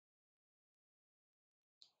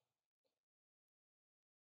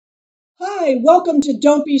Hi, welcome to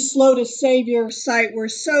Don't Be Slow to Save Your Site. We're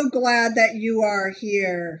so glad that you are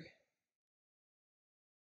here.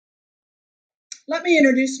 Let me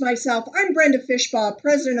introduce myself. I'm Brenda Fishbaugh,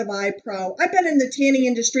 president of iPro. I've been in the tanning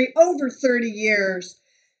industry over 30 years.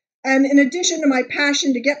 And in addition to my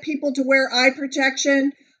passion to get people to wear eye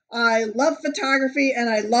protection, I love photography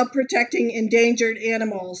and I love protecting endangered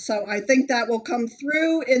animals. So I think that will come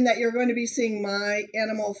through in that you're going to be seeing my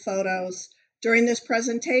animal photos during this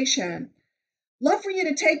presentation. Love for you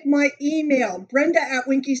to take my email,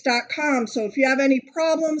 brenda@winkies.com. So if you have any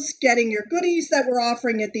problems getting your goodies that we're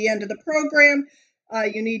offering at the end of the program,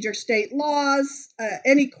 you need your state laws,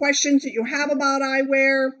 any questions that you have about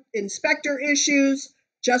eyewear, inspector issues,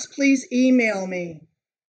 just please email me.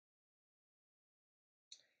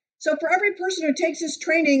 So for every person who takes this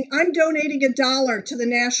training, I'm donating $1 to the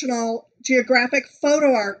National Geographic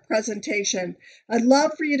Photo Art presentation. I'd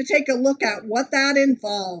love for you to take a look at what that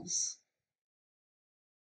involves.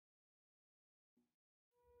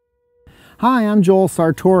 Hi, I'm Joel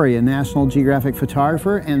Sartori, a National Geographic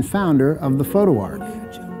photographer and founder of the Photo Arc.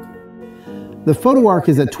 The Photo Arc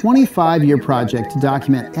is a 25-year project to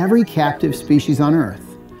document every captive species on Earth,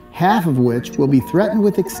 half of which will be threatened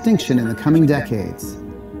with extinction in the coming decades.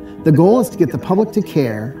 The goal is to get the public to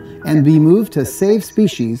care and be moved to save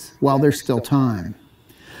species while there's still time.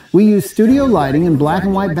 We use studio lighting and black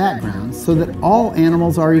and white backgrounds so that all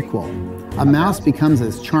animals are equal. A mouse becomes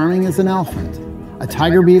as charming as an elephant, a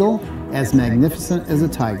tiger beetle as magnificent as a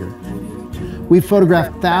tiger. We've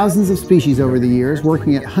photographed thousands of species over the years,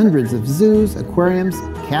 working at hundreds of zoos, aquariums,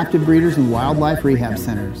 captive breeders, and wildlife rehab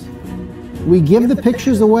centers. We give the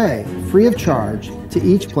pictures away, free of charge, to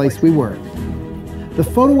each place we work. The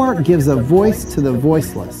Photo Arc gives a voice to the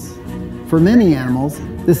voiceless. For many animals,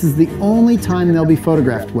 this is the only time they'll be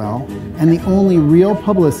photographed well, and the only real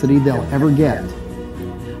publicity they'll ever get.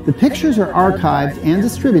 The pictures are archived and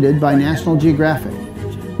distributed by National Geographic,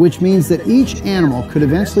 which means that each animal could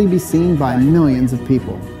eventually be seen by millions of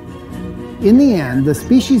people. In the end, the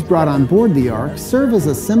species brought on board the Ark serve as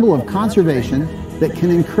a symbol of conservation that can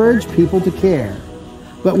encourage people to care.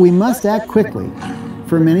 But we must act quickly.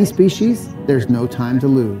 For many species, there's no time to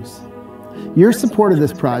lose. Your support of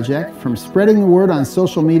this project, from spreading the word on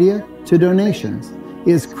social media to donations,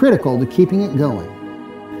 is critical to keeping it going.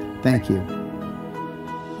 Thank you.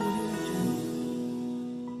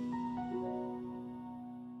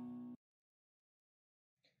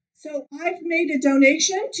 So I've made a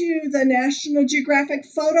donation to the National Geographic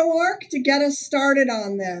Photo Arc to get us started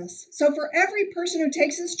on this. So for every person who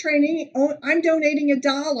takes this training, I'm donating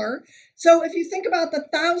 $1. So if you think about the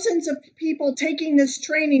thousands of people taking this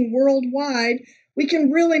training worldwide, we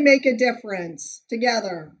can really make a difference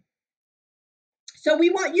together. So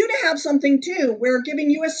we want you to have something too. We're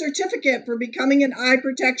giving you a certificate for becoming an eye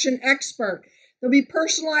protection expert. They'll be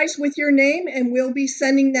personalized with your name and we'll be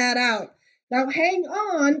sending that out. Now hang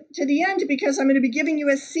on to the end because I'm going to be giving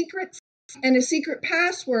you a secret and a secret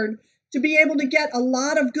password to be able to get a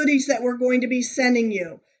lot of goodies that we're going to be sending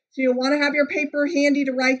you. So you'll want to have your paper handy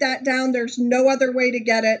to write that down. There's no other way to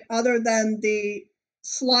get it other than the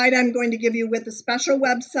slide I'm going to give you with a special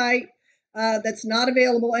website that's not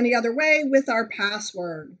available any other way with our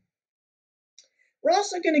password. We're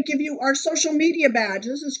also going to give you our social media badge.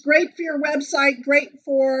 This is great for your website, great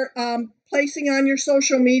for placing on your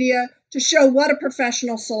social media to show what a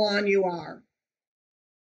professional salon you are.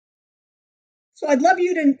 So I'd love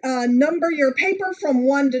you to number your paper from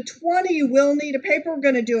 1 to 20. You will need a paper. We're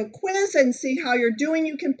going to do a quiz and see how you're doing.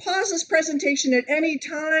 You can pause this presentation at any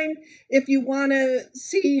time if you want to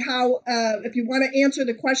see how, if you want to answer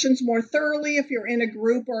the questions more thoroughly, if you're in a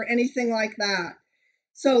group or anything like that.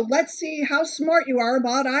 So let's see how smart you are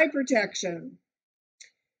about eye protection.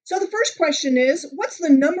 So the first question is, what's the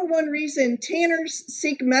 #1 reason tanners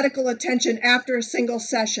seek medical attention after a single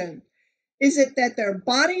session? Is it that their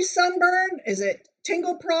body's sunburned? Is it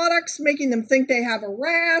tingle products making them think they have a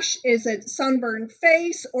rash? Is it sunburned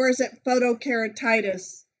face? Or is it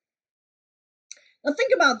photokeratitis? Now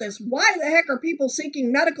think about this. Why the heck are people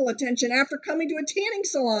seeking medical attention after coming to a tanning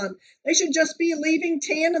salon? They should just be leaving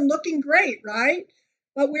tan and looking great, right?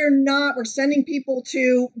 But we're not. We're sending people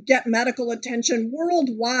to get medical attention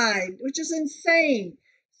worldwide, which is insane.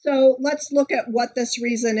 So let's look at what this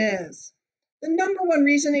reason is. The #1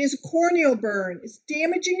 reason is corneal burn. It's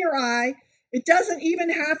damaging your eye. It doesn't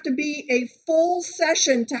even have to be a full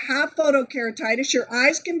session to have photokeratitis. Your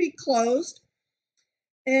eyes can be closed.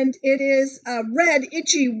 And it is red,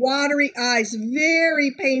 itchy, watery eyes,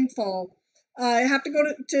 very painful. You have to go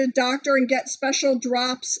to a doctor and get special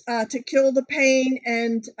drops to kill the pain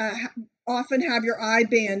and often have your eye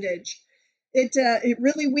bandaged. It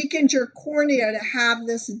really weakens your cornea to have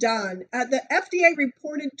this done. The FDA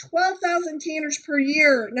reported 12,000 tanners per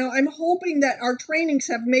year. Now, I'm hoping that our trainings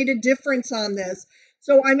have made a difference on this.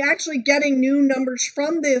 So I'm actually getting new numbers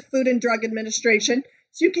from the Food and Drug Administration.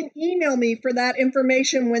 So you can email me for that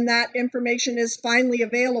information when that information is finally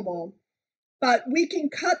available. But we can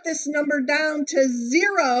cut this number down to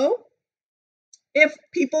 0 if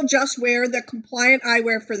people just wear the compliant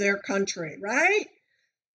eyewear for their country, right?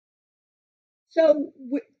 So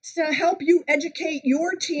to help you educate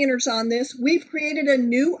your tanners on this, we've created a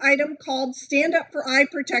new item called Stand Up for Eye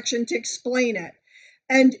Protection to explain it.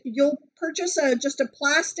 And you'll purchase just a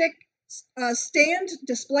plastic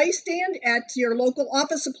display stand at your local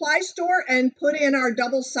office supply store and put in our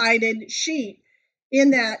double-sided sheet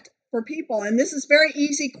in that for people. And this is very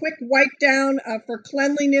easy, quick wipe down for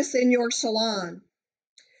cleanliness in your salon.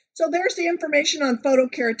 So there's the information on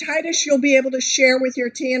photokeratitis you'll be able to share with your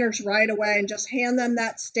tanners right away and just hand them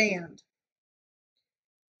that stand.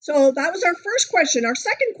 So that was our first question. Our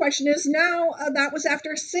second question is now that was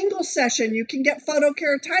after a single session. You can get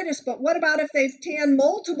photokeratitis, but what about if they've tanned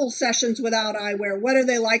multiple sessions without eyewear? What are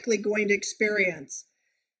they likely going to experience?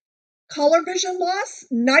 Color vision loss,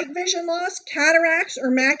 night vision loss, cataracts,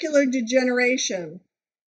 or macular degeneration?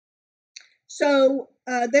 So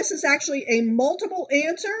this is actually a multiple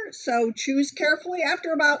answer, so choose carefully.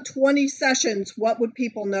 After about 20 sessions, what would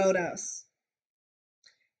people notice?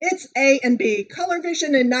 It's A and B. Color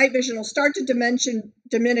vision and night vision will start to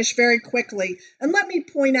diminish very quickly. And let me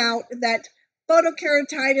point out that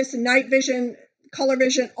photokeratitis and night vision, color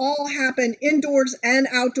vision all happen indoors and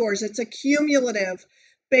outdoors. It's a cumulative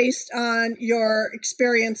based on your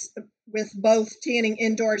experience with both tanning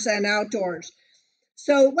indoors and outdoors.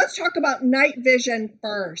 So let's talk about night vision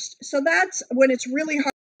first. So that's when it's really hard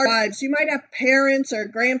to drive. So you might have parents or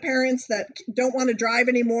grandparents that don't want to drive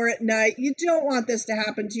anymore at night. You don't want this to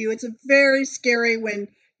happen to you. It's very scary when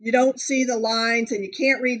you don't see the lines and you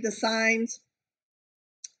can't read the signs.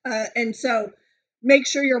 And so make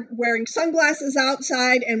sure you're wearing sunglasses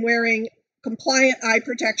outside and wearing compliant eye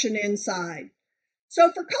protection inside. So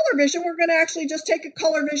for color vision, we're going to actually just take a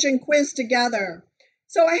color vision quiz together.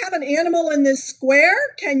 So I have an animal in this square.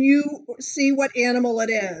 Can you see what animal it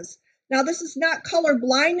is? Now, this is not color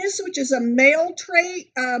blindness, which is a male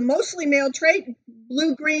trait, mostly male trait.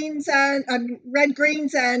 Blue greens and red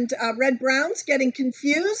greens and red browns getting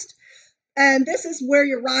confused. And this is where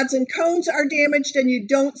your rods and cones are damaged and you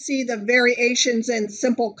don't see the variations in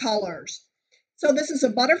simple colors. So this is a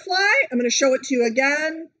butterfly. I'm going to show it to you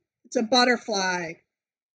again. It's a butterfly.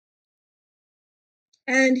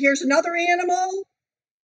 And here's another animal.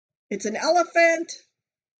 It's an elephant.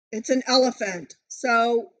 It's an elephant.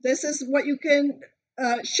 So this is what you can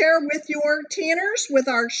share with your tanners with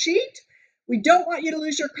our sheet. We don't want you to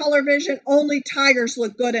lose your color vision. Only tigers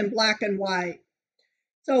look good in black and white.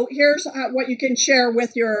 So here's what you can share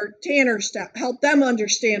with your tanners to help them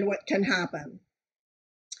understand what can happen.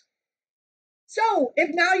 So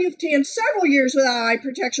if now you've tanned several years without eye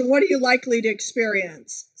protection, what are you likely to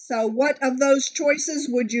experience? So what of those choices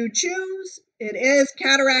would you choose? It is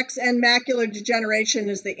cataracts and macular degeneration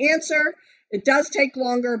is the answer. It does take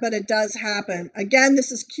longer, but it does happen. Again,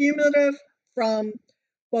 this is cumulative from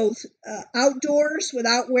both outdoors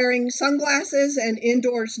without wearing sunglasses and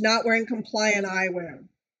indoors not wearing compliant eyewear.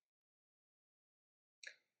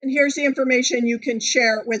 And here's the information you can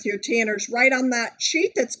share with your tanners right on that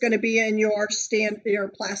sheet that's going to be in your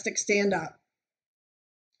plastic stand-up.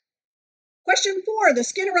 Question 4, the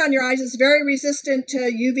skin around your eyes is very resistant to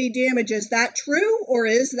UV damage. Is that true or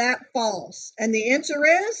is that false? And the answer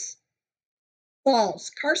is false.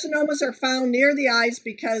 Carcinomas are found near the eyes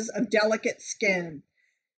because of delicate skin.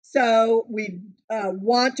 So we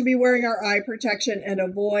want to be wearing our eye protection and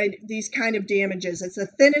avoid these kind of damages. It's the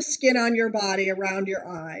thinnest skin on your body around your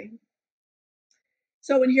eye.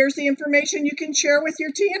 So, and here's the information you can share with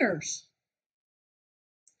your tanners.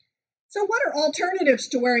 So what are alternatives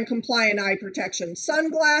to wearing compliant eye protection?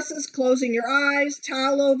 Sunglasses, closing your eyes,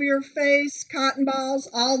 towel over your face, cotton balls,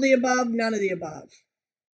 all the above, none of the above.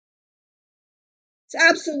 It's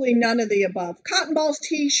absolutely none of the above. Cotton balls,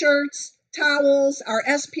 t-shirts, towels are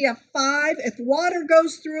SPF 5. If water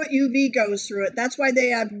goes through it, UV goes through it. That's why they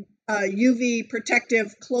have UV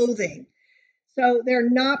protective clothing. So they're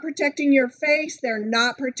not protecting your face. They're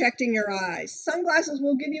not protecting your eyes. Sunglasses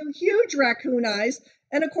will give you huge raccoon eyes.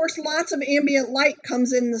 And of course, lots of ambient light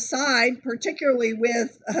comes in the side, particularly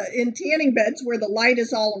in tanning beds where the light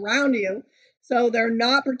is all around you. So they're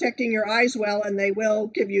not protecting your eyes well, and they will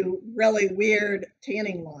give you really weird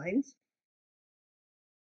tanning lines.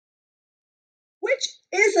 which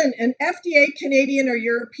isn't an FDA, Canadian, or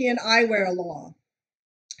European eyewear law.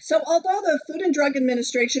 So although the Food and Drug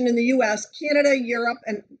Administration in the US, Canada, Europe,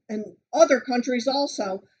 and other countries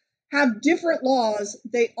also have different laws,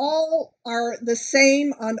 they all are the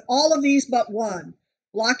same on all of these but one.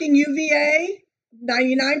 Blocking UVA,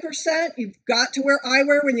 99%. You've got to wear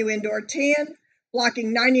eyewear when you indoor tan.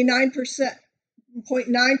 Blocking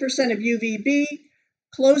 99.9% of UVB.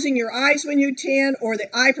 Closing your eyes when you tan, or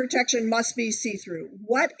the eye protection must be see-through.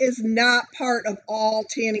 What is not part of all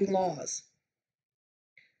tanning laws?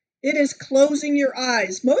 It is closing your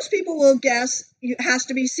eyes. Most people will guess it has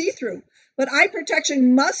to be see-through, but eye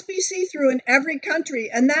protection must be see-through in every country,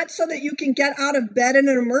 and that's so that you can get out of bed in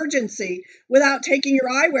an emergency without taking your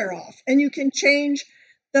eyewear off, and you can change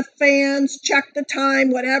the fans, check the time,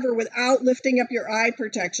 whatever, without lifting up your eye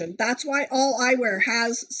protection. That's why all eyewear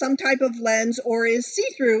has some type of lens or is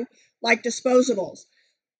see-through like disposables.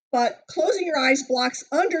 But closing your eyes blocks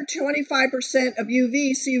under 25% of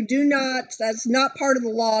UV, so you do not, that's not part of the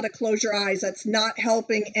law to close your eyes. That's not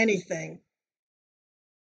helping anything.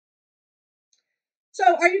 So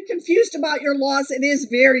are you confused about your laws? It is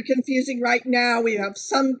very confusing right now. We have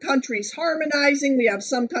some countries harmonizing. We have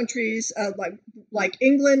some countries like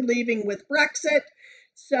England leaving with Brexit.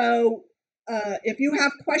 So if you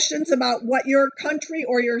have questions about what your country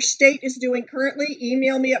or your state is doing currently,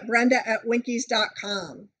 email me at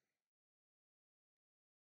brenda@winkies.com.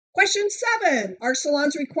 Question 7, are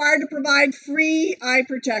salons required to provide free eye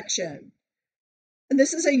protection? And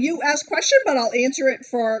this is a U.S. question, but I'll answer it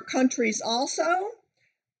for countries also.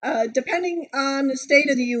 Depending on the state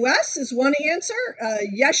of the U.S. is one answer.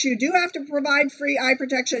 Yes, you do have to provide free eye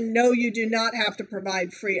protection. No, you do not have to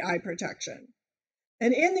provide free eye protection.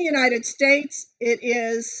 And in the United States, it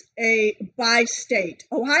is by state.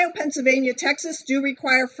 Ohio, Pennsylvania, Texas do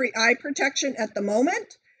require free eye protection at the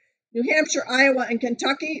moment. New Hampshire, Iowa, and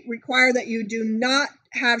Kentucky require that you do not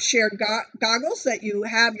have shared goggles, that you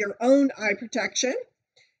have your own eye protection.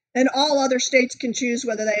 And all other states can choose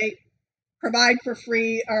whether they provide for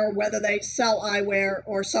free or whether they sell eyewear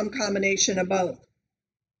or some combination of both.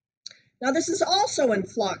 Now, this is also in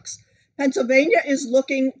flux. Pennsylvania is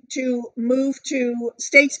looking to move to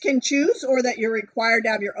states can choose or that you're required to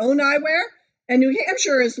have your own eyewear. And New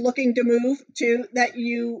Hampshire is looking to move to that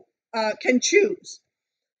you can choose.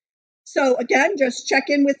 So again, just check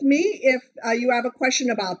in with me if you have a question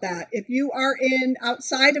about that. If you are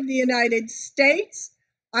outside of the United States,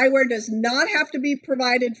 eyewear does not have to be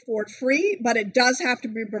provided for free, but it does have to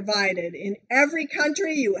be provided. In every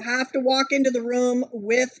country, you have to walk into the room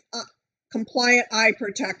with compliant eye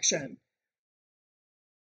protection.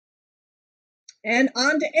 And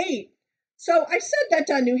on to 8. So I said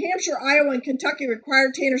that New Hampshire, Iowa, and Kentucky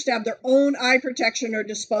require tanners to have their own eye protection or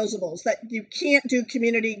disposables, that you can't do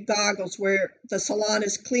community goggles where the salon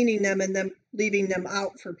is cleaning them and then leaving them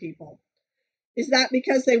out for people. Is that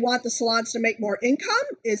because they want the salons to make more income?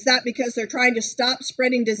 Is that because they're trying to stop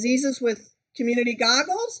spreading diseases with community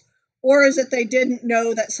goggles? Or is it they didn't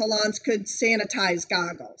know that salons could sanitize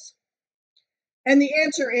goggles? And the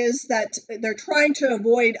answer is that they're trying to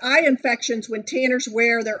avoid eye infections when tanners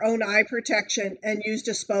wear their own eye protection and use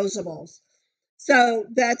disposables. So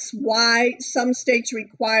that's why some states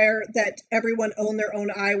require that everyone own their own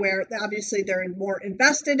eyewear. Obviously, they're more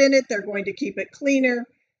invested in it. They're going to keep it cleaner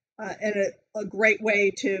and a great way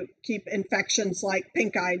to keep infections like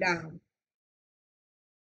pink eye down.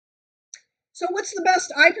 So what's the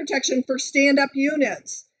best eye protection for stand-up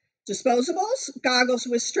units? Disposables, goggles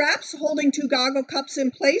with straps, holding 2 goggle cups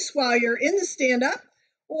in place while you're in the stand-up,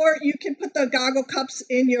 or you can put the goggle cups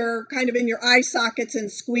in your eye sockets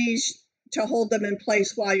and squeeze to hold them in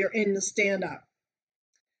place while you're in the stand-up.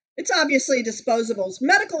 It's obviously disposables.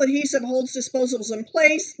 Medical adhesive holds disposables in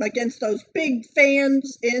place against those big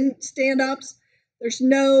fans in stand-ups. There's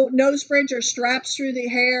no nose bridge or straps through the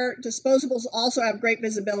hair. Disposables also have great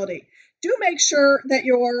visibility. Do make sure that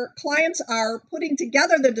your clients are putting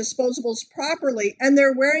together the disposables properly and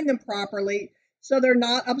they're wearing them properly so they're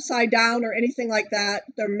not upside down or anything like that.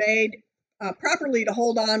 They're made properly to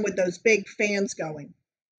hold on with those big fans going.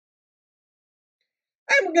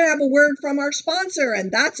 And we're going to have a word from our sponsor,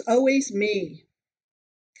 and that's always me.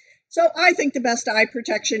 So I think the best eye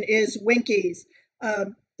protection is Winkies.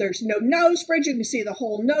 There's no nose bridge. You can see the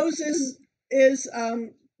whole nose is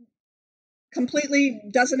completely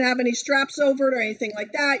doesn't have any straps over it or anything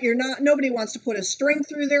like that. Nobody wants to put a string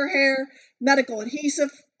through their hair. Medical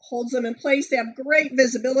adhesive holds them in place. They have great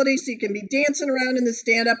visibility, so you can be dancing around in the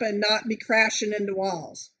stand-up and not be crashing into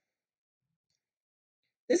walls.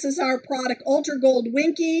 This is our product, Ultra Gold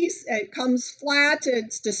Winkies. It comes flat.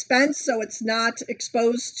 It's dispensed, so it's not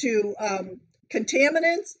exposed to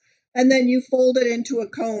contaminants, and then you fold it into a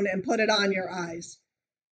cone and put it on your eyes.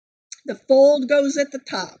 The fold goes at the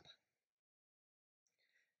top.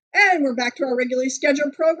 And we're back to our regularly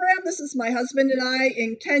scheduled program. This is my husband and I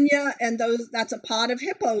in Kenya, and that's a pod of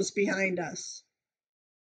hippos behind us.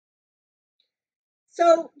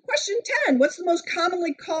 So question 10, what's the most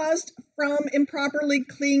commonly caused from improperly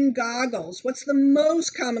cleaned goggles? What's the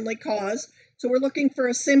most commonly caused? So we're looking for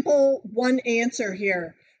a simple one answer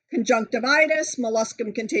here. Conjunctivitis,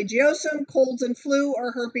 molluscum contagiosum, colds and flu,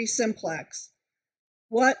 or herpes simplex.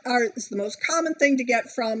 What is the most common thing to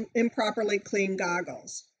get from improperly cleaned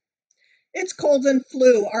goggles? It's colds and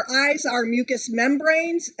flu. Our eyes are mucous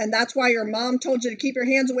membranes, and that's why your mom told you to keep your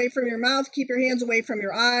hands away from your mouth, keep your hands away from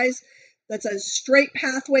your eyes. That's a straight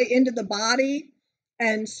pathway into the body,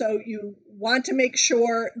 and so you want to make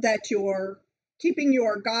sure that you're keeping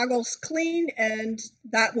your goggles clean, and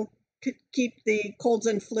that will keep the colds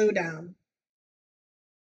and flu down.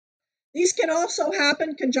 These can also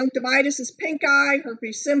happen. Conjunctivitis is pink eye,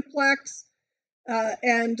 herpes simplex,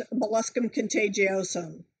 and molluscum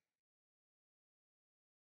contagiosum.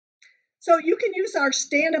 So you can use our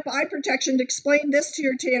stand-up eye protection to explain this to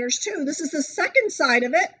your tanners too. This is the second side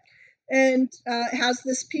of it, and has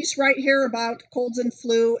this piece right here about colds and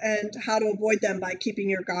flu and how to avoid them by keeping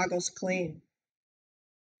your goggles clean.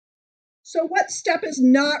 So what step is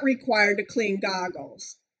not required to clean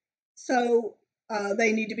goggles? So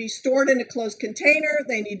they need to be stored in a closed container.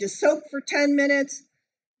 They need to soak for 10 minutes.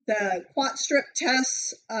 The quat strip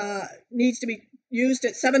test needs to be used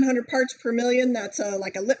at 700 parts per million. That's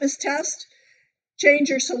like a litmus test. Change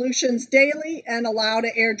your solutions daily and allow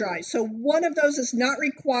to air dry. So one of those is not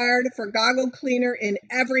required for goggle cleaner in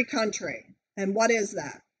every country. And what is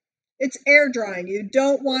that? It's air drying. You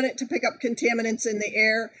don't want it to pick up contaminants in the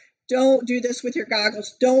air. Don't do this with your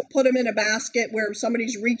goggles. Don't put them in a basket where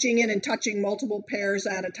somebody's reaching in and touching multiple pairs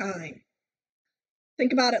at a time.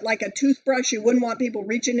 Think about it like a toothbrush. You wouldn't want people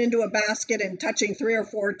reaching into a basket and touching 3 or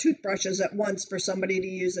 4 toothbrushes at once for somebody to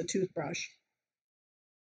use a toothbrush.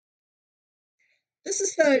 This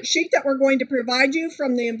is the sheet that we're going to provide you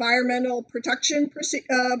from the Environmental Protection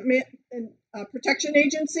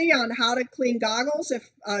Agency on how to clean goggles if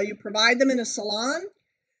you provide them in a salon.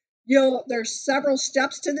 There's several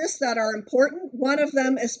steps to this that are important. One of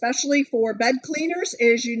them, especially for bed cleaners,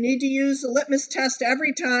 is you need to use the litmus test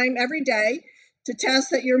every day, to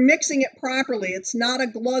test that you're mixing it properly. It's not a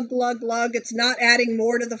glug, glug, glug. It's not adding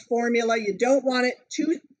more to the formula. You don't want it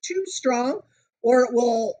too strong, or it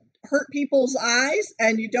will hurt people's eyes,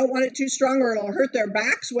 and you don't want it too strong or it'll hurt their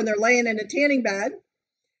backs when they're laying in a tanning bed.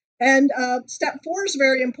 And step 4 is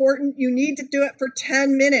very important. You need to do it for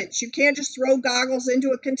 10 minutes. You can't just throw goggles into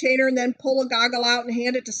a container and then pull a goggle out and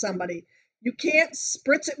hand it to somebody. You can't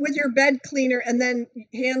spritz it with your bed cleaner and then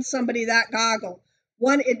hand somebody that goggle.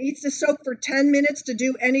 One, it needs to soak for 10 minutes to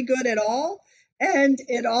do any good at all. And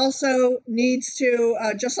it also needs to,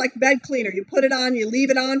 just like bed cleaner, you put it on, you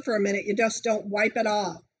leave it on for a minute, you just don't wipe it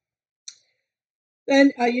off.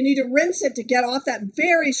 Then you need to rinse it to get off that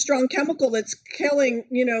very strong chemical that's killing,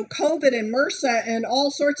 COVID and MRSA and all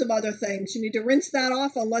sorts of other things. You need to rinse that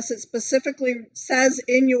off unless it specifically says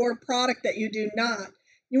in your product that you do not.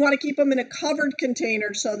 You want to keep them in a covered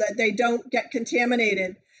container so that they don't get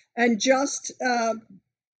contaminated. And just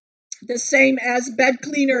the same as bed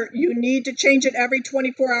cleaner, you need to change it every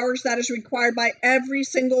 24 hours. That is required by every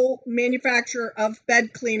single manufacturer of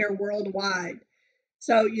bed cleaner worldwide.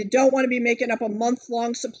 So you don't want to be making up a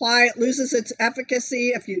month-long supply. It loses its efficacy.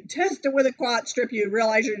 If you test it with a quat strip, you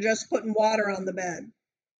realize you're just putting water on the bed.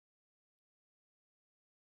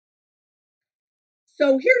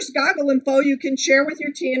 So here's goggle info you can share with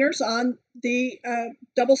your tanners on the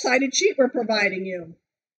double-sided sheet we're providing you.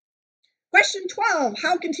 Question 12,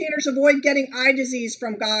 how can tanners avoid getting eye disease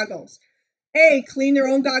from goggles? A, clean their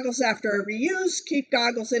own goggles after every use, keep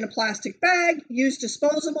goggles in a plastic bag, use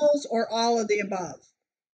disposables, or all of the above.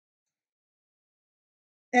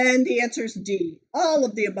 And the answer is D, all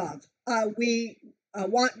of the above. We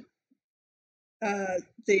want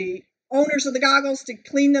the owners of the goggles to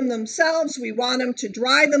clean them themselves. We want them to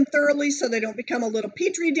dry them thoroughly so they don't become a little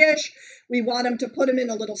petri dish. We want them to put them in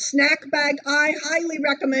a little snack bag. I highly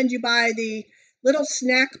recommend you buy the little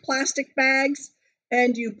snack plastic bags,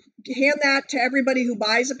 and you hand that to everybody who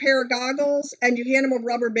buys a pair of goggles, and you hand them a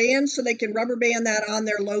rubber band so they can rubber band that on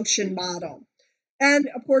their lotion bottle. And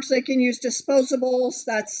of course, they can use disposables.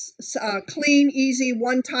 That's clean, easy,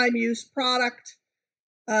 one-time use product,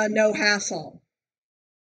 no hassle.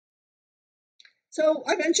 So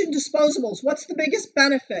I mentioned disposables. What's the biggest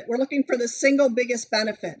benefit? We're looking for the single biggest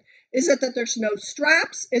benefit. Is it that there's no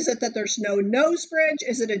straps? Is it that there's no nose bridge?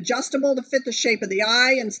 Is it adjustable to fit the shape of the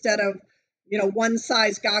eye instead of, one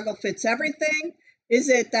size goggle fits everything? Is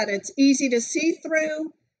it that it's easy to see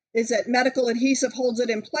through? Is it medical adhesive holds it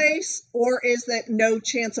in place? Or is that no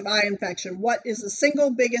chance of eye infection? What is the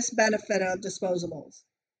single biggest benefit of disposables?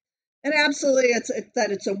 And absolutely,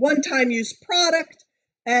 it's a one-time use product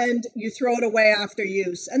and you throw it away after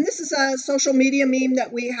use. And this is a social media meme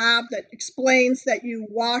that we have that explains that you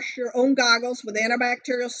wash your own goggles with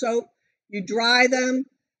antibacterial soap, you dry them,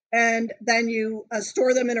 and then you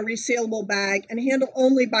store them in a resealable bag and handle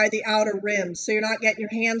only by the outer rims, so you're not getting your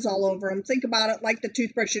hands all over them. Think about it like the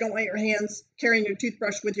toothbrush. You don't want your hands carrying your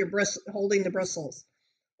toothbrush with your holding the bristles.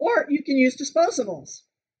 Or you can use disposables.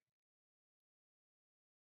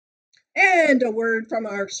 And a word from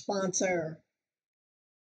our sponsor.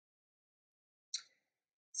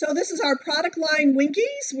 So this is our product line,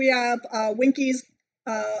 Winkies. We have Winkies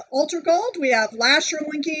Ultra Gold, we have Lash Room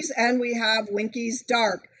Winkies, and we have Winkies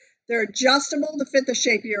Dark. They're adjustable to fit the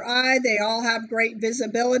shape of your eye. They all have great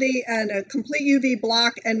visibility and a complete UV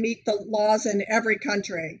block and meet the laws in every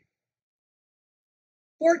country.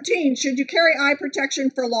 14, should you carry eye protection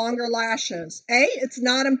for longer lashes? A, it's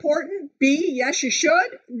not important. B, yes, you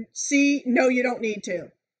should. C, no, you don't need to.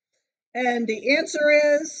 And the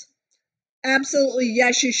answer is absolutely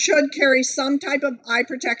yes, you should carry some type of eye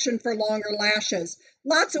protection for longer lashes.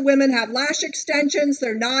 Lots of women have lash extensions.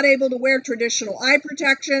 They're not able to wear traditional eye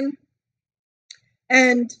protection.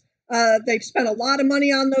 And they've spent a lot of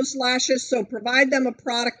money on those lashes, so provide them a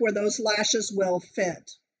product where those lashes will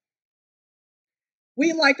fit.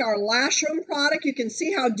 We like our Lash Room product. You can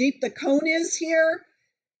see how deep the cone is here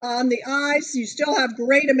on the eyes. You still have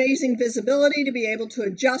great, amazing visibility to be able to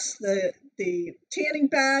adjust the tanning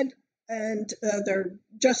bed, and they're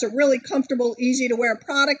just a really comfortable, easy to wear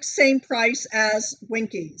product, same price as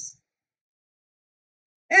Winkies.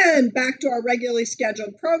 And back to our regularly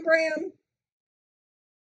scheduled program.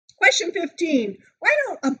 Question 15, why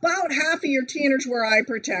don't about half of your tanners wear eye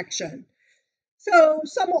protection? So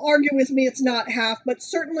some will argue with me it's not half, but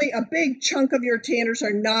certainly a big chunk of your tanners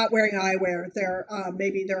are not wearing eyewear.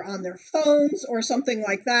 Maybe they're on their phones or something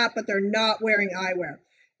like that, but they're not wearing eyewear.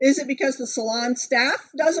 Is it because the salon staff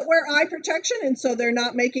doesn't wear eye protection and so they're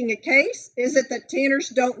not making a case? Is it that tanners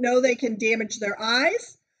don't know they can damage their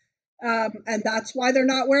eyes? And that's why they're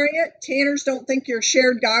not wearing it. Tanners don't think your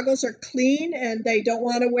shared goggles are clean and they don't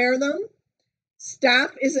want to wear them.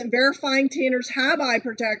 Staff isn't verifying tanners have eye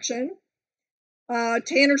protection.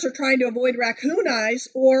 Tanners are trying to avoid raccoon eyes,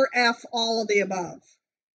 or F, all of the above.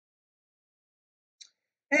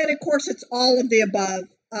 And of course, it's all of the above.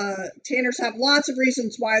 Tanners have lots of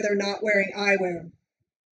reasons why they're not wearing eyewear.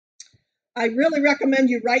 I really recommend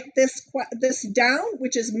you write this down,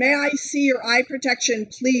 which is, may I see your eye protection,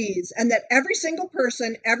 please? And that every single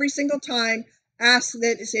person, every single time, asks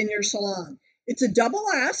that it's in your salon. It's a double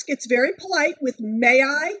ask. It's very polite with may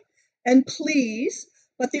I and please,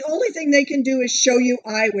 but the only thing they can do is show you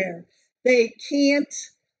eyewear. They can't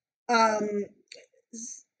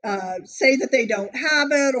say that they don't have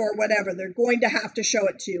it or whatever. They're going to have to show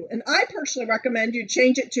it to you. And I personally recommend you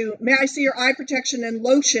change it to, may I see your eye protection and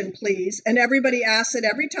lotion, please? And everybody asks it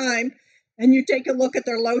every time. And you take a look at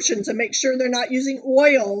their lotions and make sure they're not using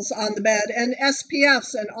oils on the bed and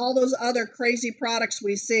SPFs and all those other crazy products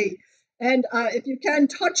we see. And if you can,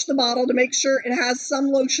 touch the bottle to make sure it has some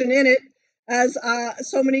lotion in it, as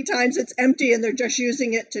so many times it's empty and they're just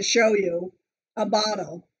using it to show you a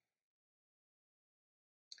bottle.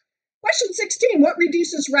 Question 16, what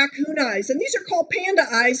reduces raccoon eyes? And these are called panda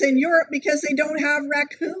eyes in Europe because they don't have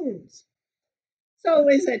raccoons. So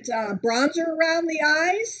is it bronzer around the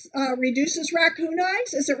eyes reduces raccoon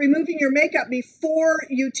eyes? Is it removing your makeup before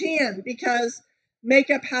you tan? Because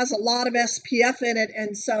makeup has a lot of SPF in it,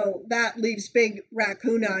 and so that leaves big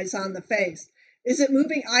raccoon eyes on the face. Is it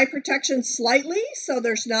moving eye protection slightly so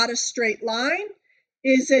there's not a straight line?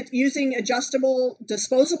 Is it using adjustable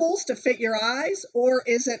disposables to fit your eyes, or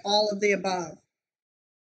is it all of the above?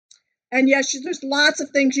 And yes, there's lots of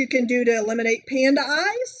things you can do to eliminate panda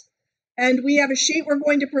eyes. And we have a sheet we're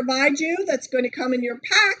going to provide you that's going to come in your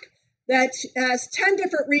pack that has 10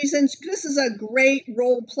 different reasons. This is a great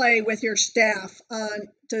role play with your staff on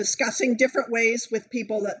discussing different ways with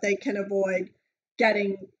people that they can avoid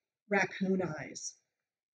getting raccoon eyes.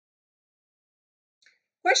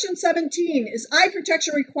 Question 17, is eye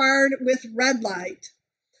protection required with red light?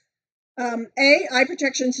 A, eye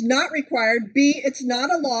protection is not required. B, it's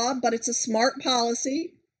not a law, but it's a smart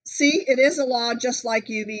policy. C, it is a law just like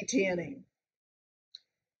UV tanning.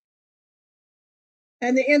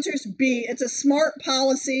 And the answer is B. It's a smart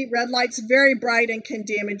policy. Red light's very bright and can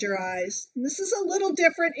damage your eyes. And this is a little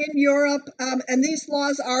different in Europe, and these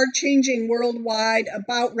laws are changing worldwide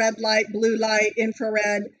about red light, blue light,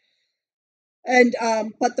 infrared. And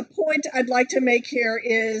but the point I'd like to make here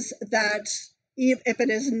is that if it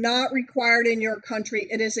is not required in your country,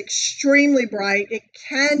 it is extremely bright. It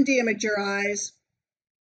can damage your eyes.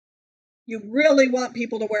 You really want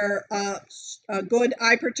people to wear a good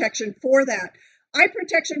eye protection for that. Eye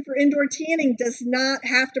protection for indoor tanning does not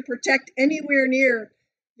have to protect anywhere near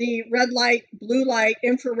the red light, blue light,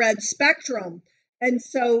 infrared spectrum. And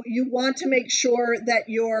so you want to make sure that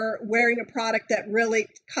you're wearing a product that really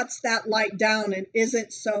cuts that light down and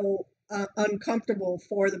isn't so uncomfortable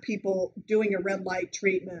for the people doing a red light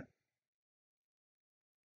treatment.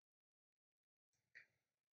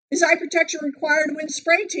 Is eye protection required when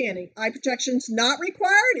spray tanning? Eye protection's not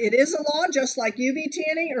required. It is a law, just like UV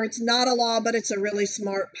tanning, or it's not a law, but it's a really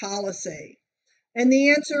smart policy. And the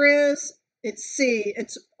answer is it's C.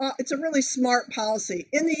 It's a really smart policy.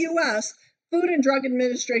 In the U.S., Food and Drug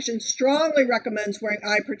Administration strongly recommends wearing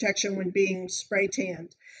eye protection when being spray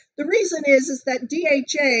tanned. The reason is that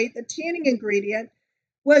DHA, the tanning ingredient,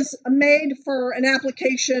 was made for an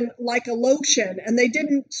application like a lotion, and they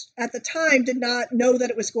didn't, at the time, did not know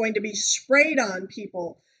that it was going to be sprayed on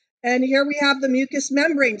people. And here we have the mucous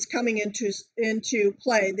membranes coming into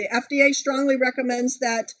play. The FDA strongly recommends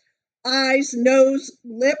that eyes, nose,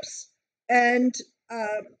 lips, and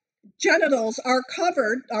genitals are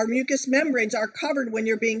covered, our mucous membranes are covered when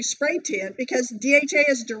you're being spray tanned, because DHA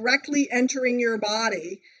is directly entering your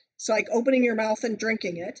body. It's like opening your mouth and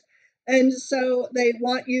drinking it. And so they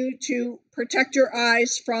want you to protect your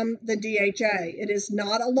eyes from the DHA. It is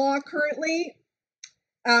not a law currently,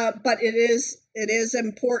 but it is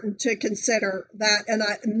important to consider that, and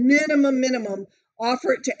a minimum,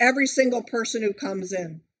 offer it to every single person who comes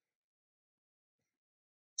in.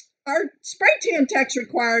 Are spray tan techs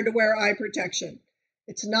required to wear eye protection?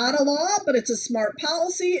 It's not a law, but it's a smart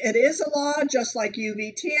policy. It is a law, just like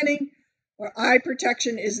UV tanning, where eye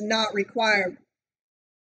protection is not required.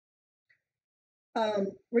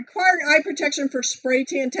 Requiring eye protection for spray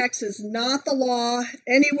tan techs is not the law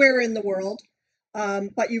anywhere in the world,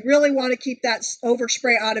 but you really want to keep that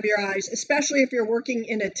overspray out of your eyes, especially if you're working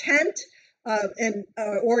in a tent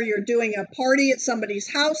or you're doing a party at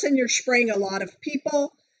somebody's house and you're spraying a lot of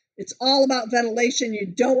people. It's all about ventilation. You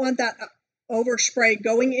don't want that overspray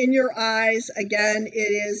going in your eyes. Again,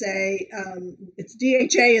 it's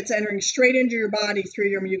DHA. It's entering straight into your body through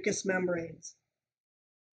your mucous membranes.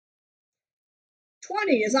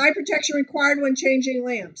 20, is eye protection required when changing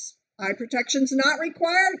lamps? Eye protection's not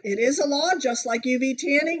required. It is a law, just like UV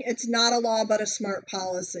tanning. It's not a law, but a smart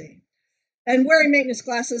policy. And wearing maintenance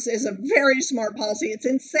glasses is a very smart policy. It's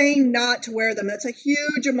insane not to wear them. That's a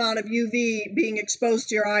huge amount of UV being exposed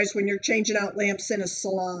to your eyes when you're changing out lamps in a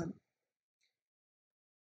salon.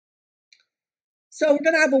 So we're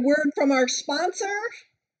going to have a word from our sponsor.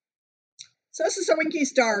 So this is a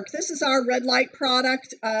Winkies Dark. This is our red light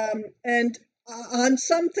product, and on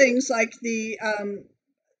some things like the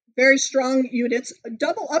very strong units,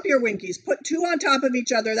 double up your Winkies. Put 2 on top of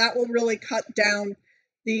each other. That will really cut down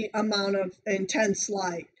the amount of intense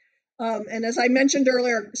light. And as I mentioned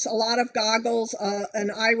earlier, a lot of goggles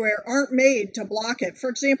and eyewear aren't made to block it. For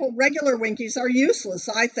example, regular Winkies are useless,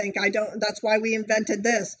 I think. That's why we invented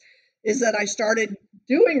this, is that I started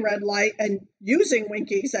doing red light and using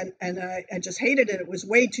Winkies, and I just hated it. It was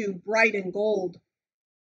way too bright and gold.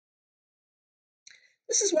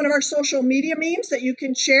 This is one of our social media memes that you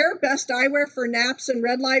can share. Best eyewear for naps and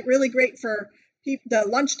red light. Really great for the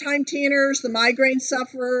lunchtime tanners, the migraine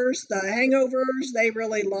sufferers, the hangovers. They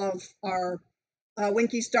really love our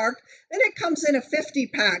Winkies Dark. And it comes in a 50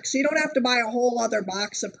 pack, so you don't have to buy a whole other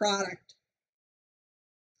box of product.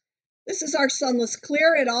 This is our Sunless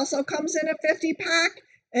Clear. It also comes in a 50 pack.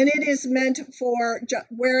 And it is meant for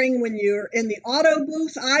wearing when you're in the auto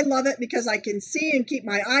booth. I love it because I can see and keep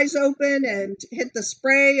my eyes open and hit the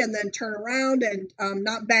spray and then turn around and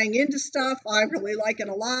not bang into stuff. I really like it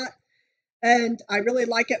a lot. And I really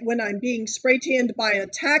like it when I'm being spray tanned by a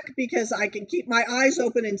tech because I can keep my eyes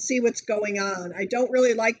open and see what's going on. I don't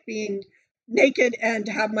really like being naked and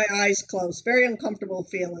have my eyes closed. Very uncomfortable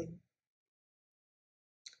feeling.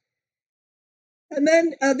 And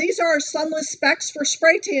then these are our sunless specs for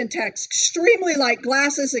spray tan techs. Extremely light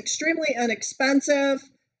glasses, extremely inexpensive,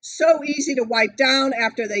 so easy to wipe down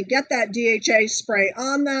after they get that DHA spray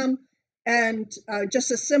on them, and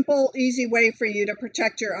just a simple, easy way for you to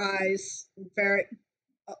protect your eyes.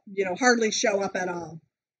 Hardly show up at all.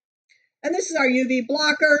 And this is our UV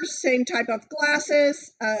blockers, same type of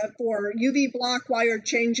glasses for UV block while you're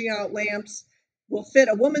changing out lamps. Will fit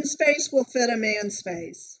a woman's face, will fit a man's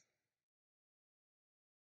face.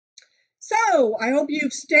 So I hope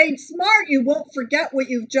you've stayed smart. You won't forget what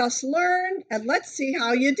you've just learned, and let's see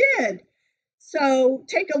how you did. So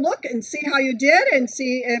take a look and see how you did and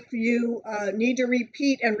see if you need to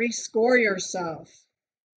repeat and rescore yourself.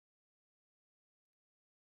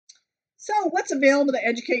 So what's available to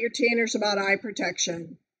educate your tanners about eye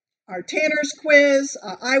protection? Our Tanner's Quiz,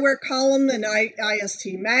 Eyewear column in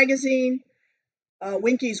IST Magazine,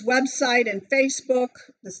 Winky's website and Facebook,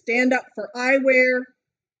 the Stand Up for Eyewear,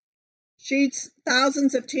 sheets,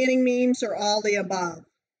 thousands of tanning memes, or all the above.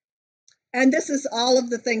 And this is all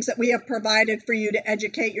of the things that we have provided for you to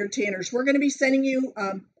educate your tanners. We're going to be sending you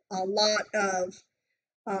a lot of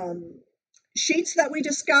sheets that we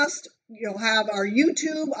discussed. You'll have our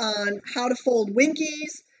YouTube on how to fold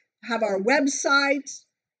Winkies, have our website.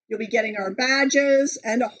 You'll be getting our badges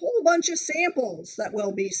and a whole bunch of samples that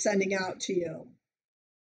we'll be sending out to you.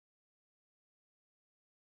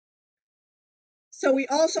 So we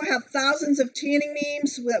also have thousands of tanning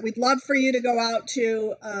memes that we'd love for you to go out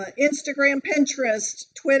to Instagram, Pinterest,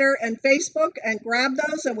 Twitter, and Facebook and grab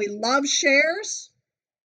those. And we love shares.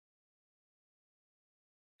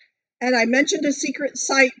 And I mentioned a secret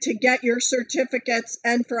site to get your certificates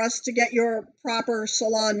and for us to get your proper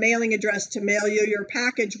salon mailing address to mail you your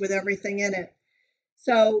package with everything in it.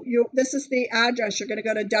 So this is the address. You're going to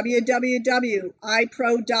go to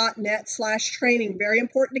www.ipro.net/training. Very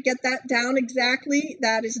important to get that down exactly.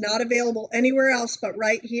 That is not available anywhere else but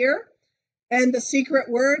right here. And the secret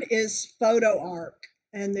word is photo arc.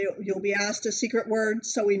 And you'll be asked a secret word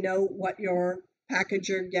so we know what your package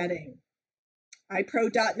you're getting.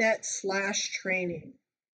 ipro.net/training.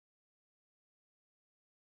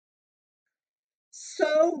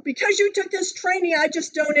 So because you took this training, I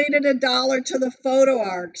just donated $1 to the photo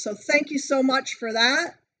arc. So thank you so much for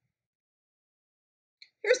that.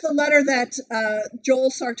 Here's the letter that Joel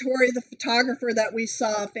Sartori, the photographer that we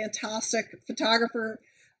saw, fantastic photographer,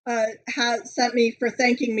 has sent me for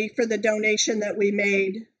thanking me for the donation that we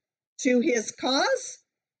made to his cause.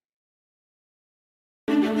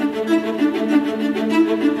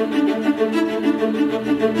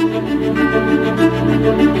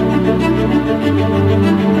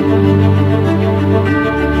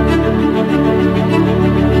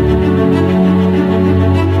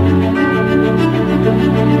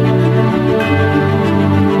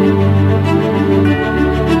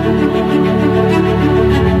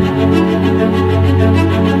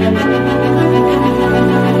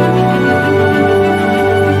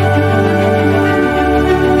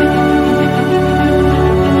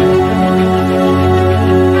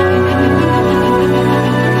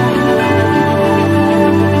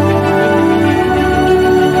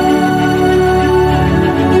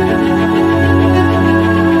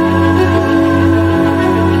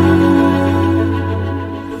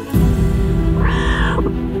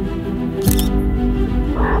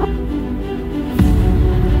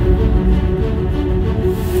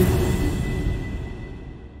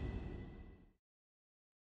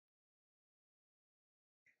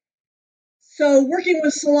 So working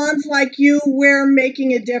with salons like you, we're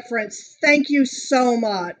making a difference. Thank you so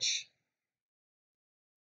much.